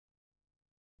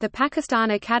The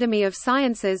Pakistan Academy of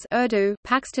Sciences Urdu,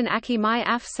 Pakistan Akademi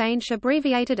Af Sainsh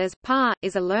abbreviated as PA,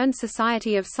 is a learned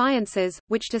society of sciences,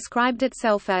 which described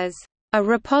itself as a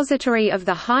repository of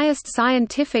the highest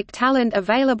scientific talent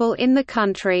available in the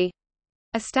country.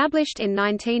 Established in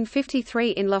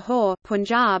 1953 in Lahore,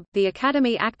 Punjab, the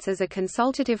Academy acts as a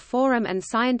consultative forum and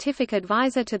scientific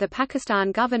advisor to the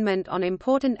Pakistan government on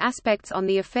important aspects on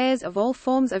the affairs of all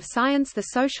forms of science,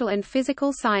 the social and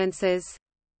physical sciences.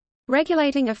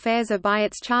 Regulating affairs are by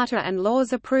its charter and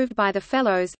laws approved by the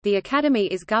Fellows. The Academy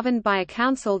is governed by a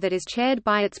council that is chaired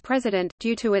by its president.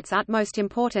 Due to its utmost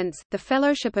importance, the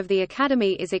fellowship of the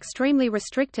Academy is extremely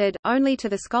restricted, only to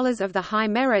the scholars of the high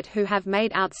merit who have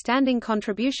made outstanding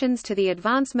contributions to the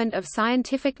advancement of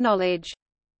scientific knowledge.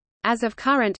 As of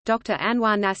current, Dr.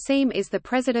 Anwar Naseem is the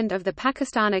president of the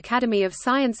Pakistan Academy of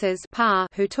Sciences (PA),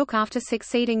 who took after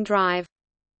succeeding Drive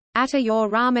Ata-ur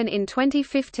Rahman in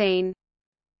 2015.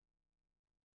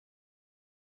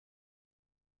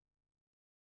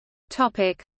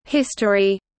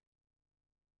 History.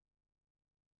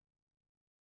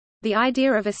 The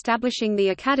idea of establishing the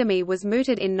Academy was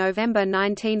mooted in November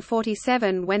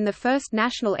 1947 when the first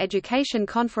National Education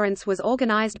Conference was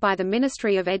organized by the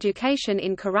Ministry of Education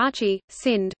in Karachi,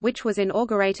 Sindh, which was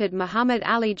inaugurated Muhammad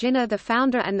Ali Jinnah, the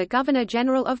founder and the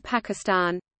Governor-General of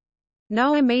Pakistan.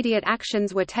 No immediate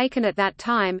actions were taken at that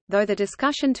time, though the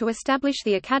discussion to establish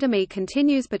the Academy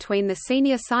continues between the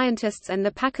senior scientists and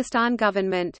the Pakistan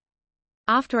government.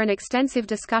 After an extensive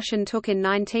discussion took in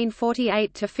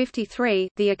 1948–53,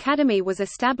 the Academy was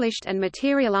established and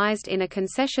materialized in a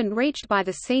concession reached by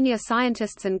the senior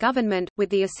scientists and government, with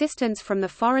the assistance from the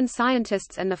foreign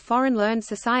scientists and the foreign learned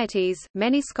societies.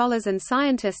 Many scholars and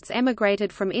scientists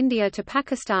emigrated from India to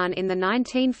Pakistan in the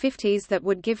 1950s that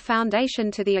would give foundation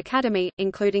to the Academy,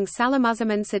 including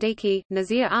Salimuzzaman Siddiqui,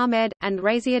 Nazir Ahmed, and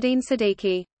Raziuddin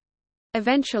Siddiqui.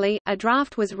 Eventually, a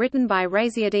draft was written by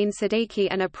Raziuddin Siddiqui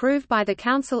and approved by the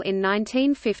Council in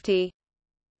 1950.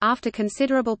 After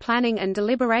considerable planning and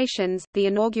deliberations, the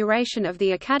inauguration of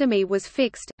the Academy was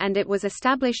fixed, and it was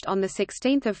established on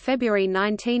 16 February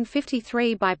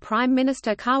 1953 by Prime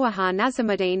Minister Khawaja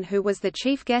Nazimuddin, who was the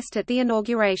chief guest at the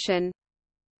inauguration.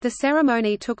 The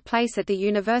ceremony took place at the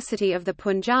University of the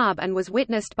Punjab and was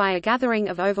witnessed by a gathering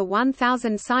of over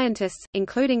 1,000 scientists,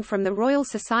 including from the Royal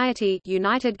Society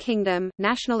United Kingdom,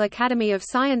 National Academy of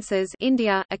Sciences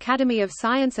India, Academy of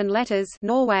Science and Letters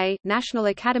Norway, National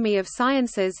Academy of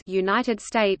Sciences United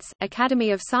States, Academy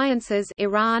of Sciences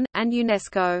Iran, and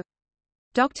UNESCO.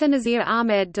 Dr. Nazir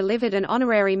Ahmed delivered an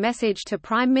honorary message to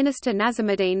Prime Minister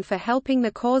Nazimuddin for helping the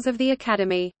cause of the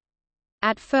Academy.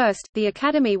 At first, the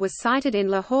Academy was sited in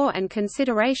Lahore and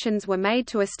considerations were made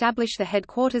to establish the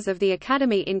headquarters of the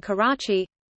Academy in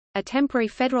Karachi—a temporary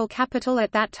federal capital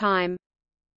at that time.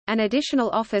 An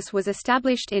additional office was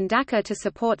established in Dhaka to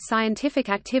support scientific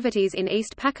activities in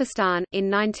East Pakistan. In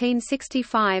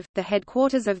 1965, the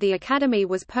headquarters of the Academy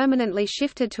was permanently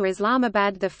shifted to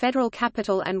Islamabad, the federal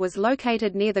capital, and was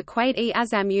located near the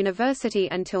Quaid-e-Azam University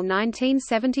until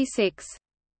 1976.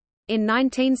 In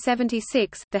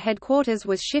 1976, the headquarters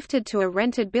was shifted to a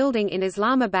rented building in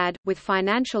Islamabad, with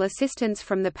financial assistance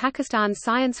from the Pakistan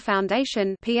Science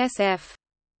Foundation (PSF).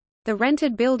 The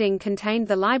rented building contained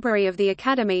the library of the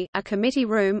Academy, a committee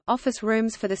room, office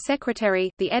rooms for the secretary,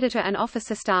 the editor and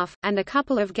officer staff, and a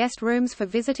couple of guest rooms for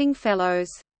visiting fellows.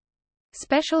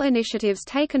 Special initiatives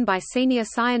taken by senior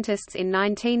scientists in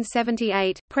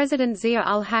 1978, President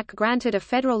Zia-ul-Haq granted a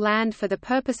federal land for the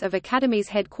purpose of Academy's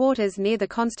headquarters near the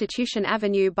Constitution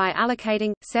Avenue by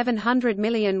allocating $700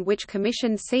 million, which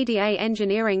commissioned CDA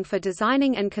Engineering for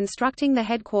designing and constructing the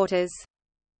headquarters.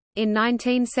 In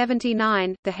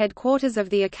 1979, the headquarters of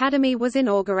the Academy was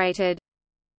inaugurated.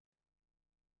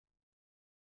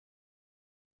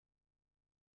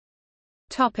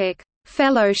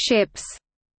 Fellowships.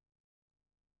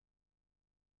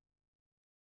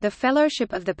 The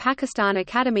Fellowship of the Pakistan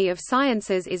Academy of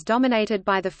Sciences is dominated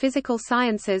by the physical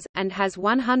sciences, and has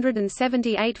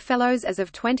 178 fellows as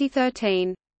of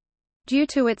 2013. Due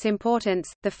to its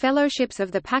importance, the fellowships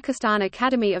of the Pakistan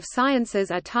Academy of Sciences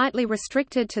are tightly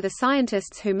restricted to the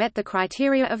scientists who met the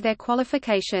criteria of their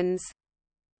qualifications.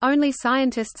 Only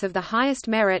scientists of the highest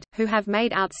merit, who have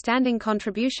made outstanding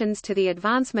contributions to the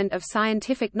advancement of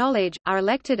scientific knowledge, are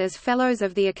elected as Fellows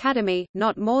of the Academy.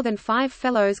 Not more than 5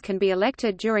 Fellows can be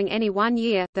elected during any 1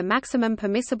 year, the maximum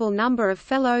permissible number of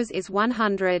Fellows is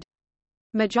 100.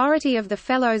 Majority of the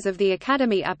Fellows of the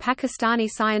Academy are Pakistani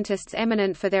scientists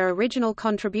eminent for their original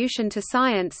contribution to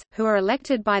science, who are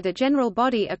elected by the general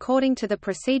body according to the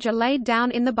procedure laid down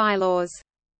in the bylaws.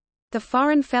 The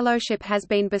Foreign Fellowship has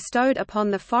been bestowed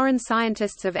upon the foreign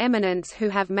scientists of eminence who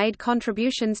have made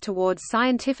contributions towards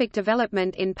scientific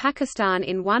development in Pakistan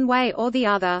in one way or the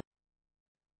other.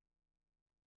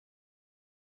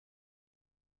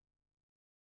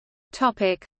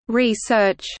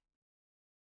 Research.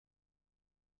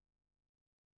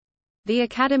 The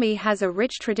Academy has a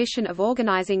rich tradition of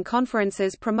organizing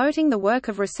conferences promoting the work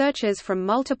of researchers from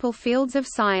multiple fields of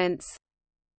science.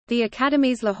 The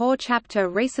Academy's Lahore chapter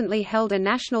recently held a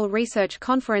national research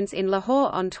conference in Lahore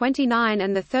on 29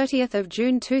 and 30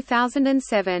 June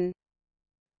 2007.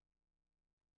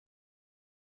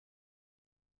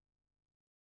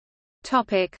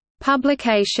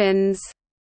 Publications.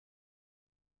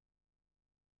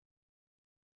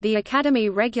 The Academy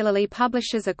regularly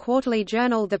publishes a quarterly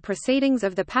journal, The Proceedings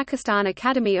of the Pakistan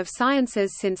Academy of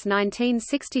Sciences since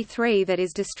 1963, that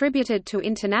is distributed to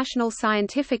international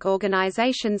scientific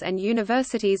organizations and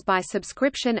universities by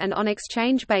subscription and on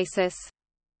exchange basis.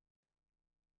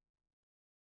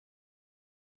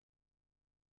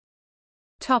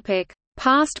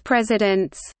 Past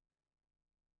presidents.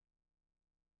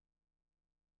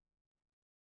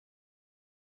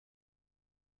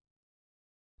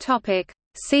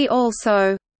 See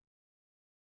also: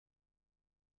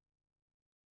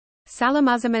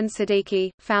 Salamuzzaman Siddiqui,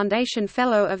 Foundation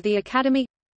Fellow of the Academy,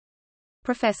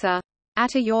 Professor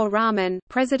Ataur Rahman,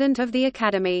 President of the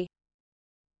Academy,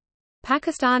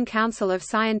 Pakistan Council of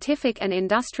Scientific and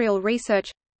Industrial Research,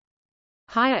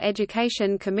 Higher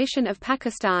Education Commission of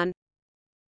Pakistan,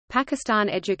 Pakistan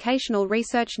Educational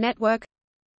Research Network,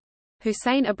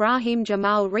 Hussein Ibrahim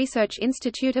Jamal Research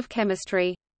Institute of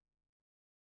Chemistry.